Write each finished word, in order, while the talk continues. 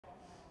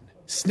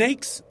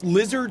Snakes,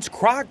 lizards,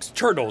 crocs,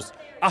 turtles.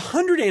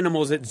 100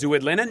 animals at Zoo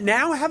Atlanta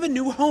now have a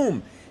new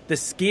home. The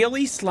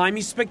Scaly, Slimy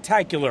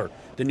Spectacular,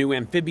 the new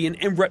amphibian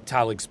and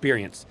reptile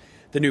experience.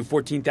 The new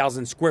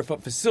 14,000 square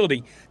foot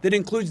facility that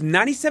includes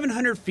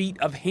 9,700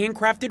 feet of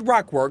handcrafted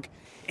rockwork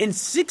and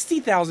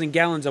 60,000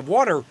 gallons of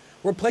water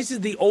replaces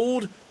the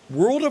old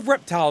World of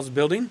Reptiles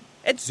building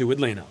at Zoo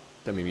Atlanta.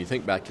 I mean, you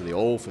think back to the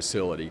old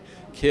facility,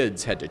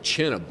 kids had to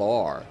chin a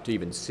bar to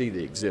even see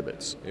the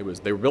exhibits.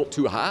 They were built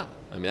too high.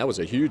 I mean, that was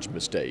a huge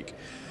mistake.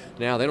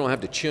 Now they don't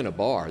have to chin a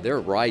bar. They're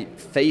right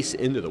face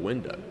into the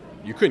window.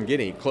 You couldn't get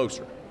any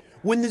closer.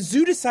 When the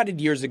zoo decided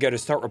years ago to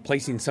start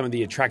replacing some of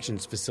the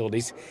attractions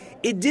facilities,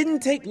 it didn't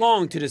take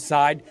long to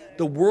decide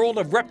the World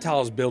of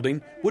Reptiles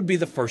building would be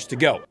the first to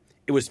go.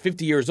 It was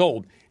 50 years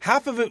old.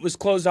 Half of it was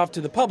closed off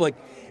to the public,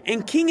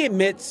 and King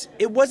admits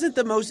it wasn't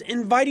the most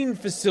inviting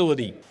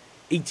facility.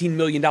 $18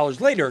 million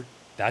later,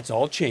 that's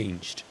all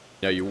changed.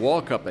 Now you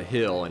walk up a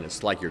hill and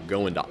it's like you're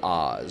going to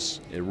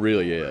Oz. It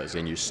really is.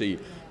 And you see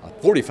a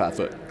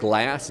 45-foot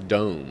glass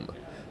dome,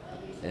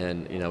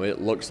 and it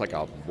looks like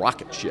a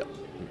rocket ship.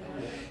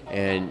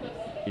 And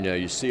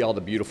you see all the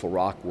beautiful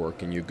rock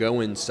work, and you go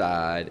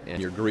inside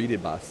and you're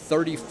greeted by a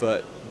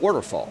 30-foot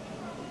waterfall.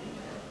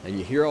 And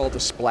you hear all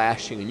the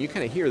splashing, and you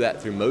kind of hear that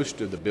through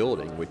most of the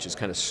building, which is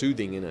kind of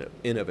soothing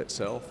in of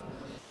itself.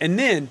 And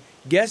then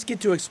guests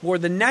get to explore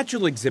the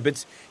natural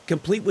exhibits,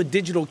 complete with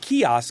digital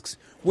kiosks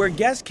where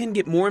guests can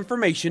get more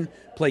information,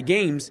 play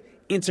games,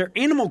 answer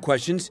animal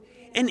questions,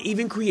 and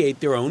even create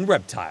their own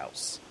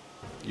reptiles.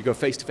 You go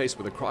face-to-face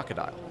with a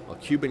crocodile, a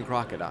Cuban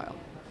crocodile.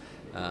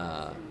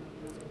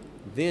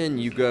 Then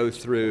you go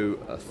through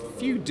a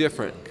few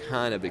different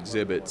kind of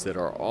exhibits that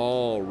are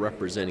all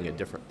representing a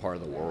different part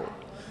of the world.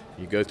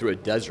 You go through a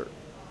desert,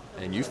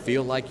 and you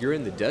feel like you're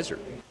in the desert.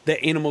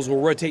 The animals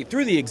will rotate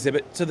through the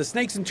exhibit, so the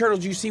snakes and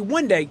turtles you see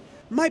one day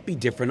might be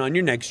different on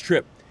your next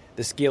trip.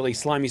 The Scaly,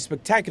 Slimy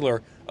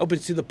Spectacular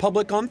opens to the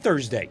public on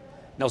Thursday.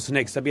 Nelson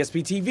Hicks,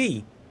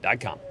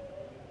 WSB-TV.com.